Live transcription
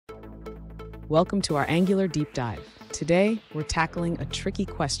Welcome to our Angular Deep Dive. Today, we're tackling a tricky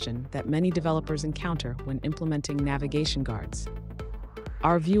question that many developers encounter when implementing navigation guards.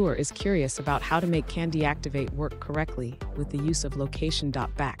 Our viewer is curious about how to make CanDeactivate work correctly with the use of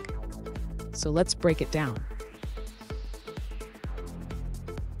Location.back. So let's break it down.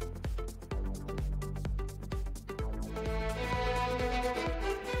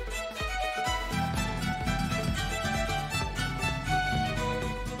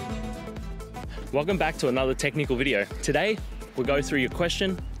 Welcome back to another technical video. Today, we'll go through your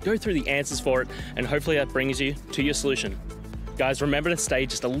question, go through the answers for it, and hopefully that brings you to your solution. Guys, remember to stay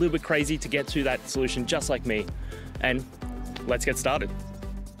just a little bit crazy to get to that solution just like me. And let's get started.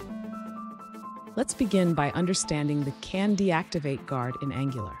 Let's begin by understanding the CanDeactivate guard in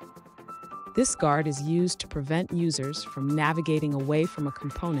Angular. This guard is used to prevent users from navigating away from a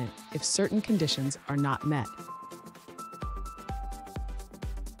component if certain conditions are not met.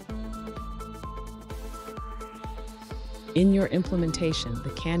 In your implementation,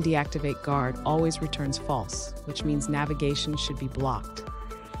 the CanDeactivate guard always returns false, which means navigation should be blocked.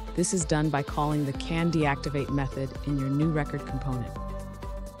 This is done by calling the CanDeactivate method in your new record component.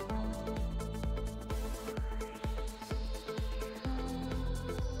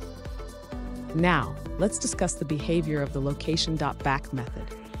 Now, let's discuss the behavior of the Location.back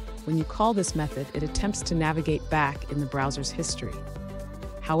method. When you call this method, it attempts to navigate back in the browser's history.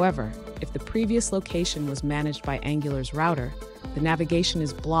 However, if the previous location was managed by Angular's router, the navigation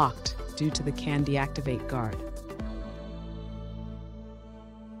is blocked due to the CanDeactivate guard.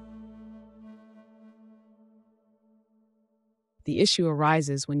 The issue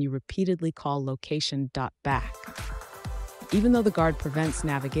arises when you repeatedly call Location.back. Even though the guard prevents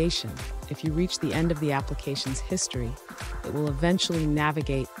navigation, if you reach the end of the application's history, it will eventually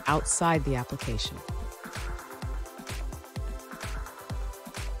navigate outside the application.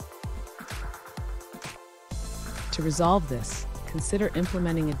 To resolve this, consider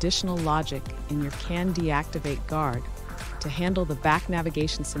implementing additional logic in your CanDeactivate guard to handle the back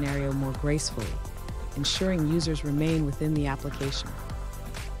navigation scenario more gracefully, ensuring users remain within the application.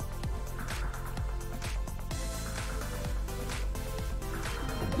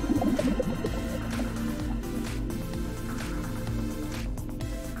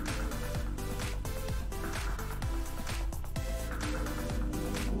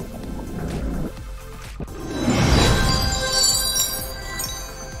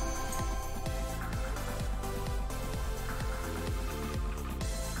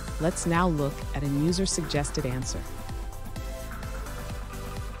 Let's now look at a user-suggested answer.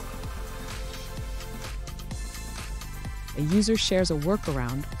 A user shares a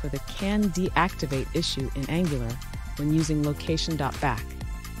workaround for the CanDeactivate issue in Angular when using Location.back.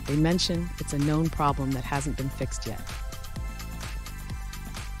 They mention it's a known problem that hasn't been fixed yet.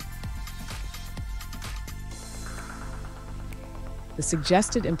 The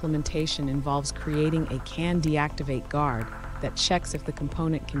suggested implementation involves creating a CanDeactivate guard that checks if the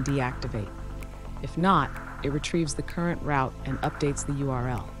component can deactivate. If not, it retrieves the current route and updates the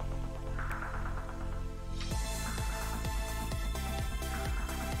URL.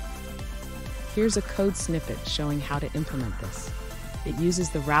 Here's a code snippet showing how to implement this. It uses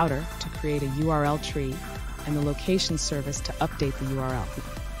the router to create a URL tree and the location service to update the URL.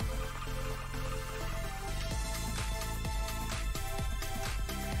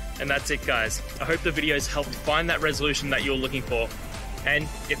 And that's it, guys. I hope the videos helped find that resolution that you're looking for. And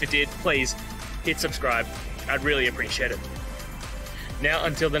if it did, please hit subscribe. I'd really appreciate it. Now,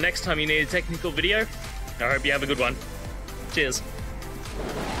 until the next time you need a technical video, I hope you have a good one. Cheers.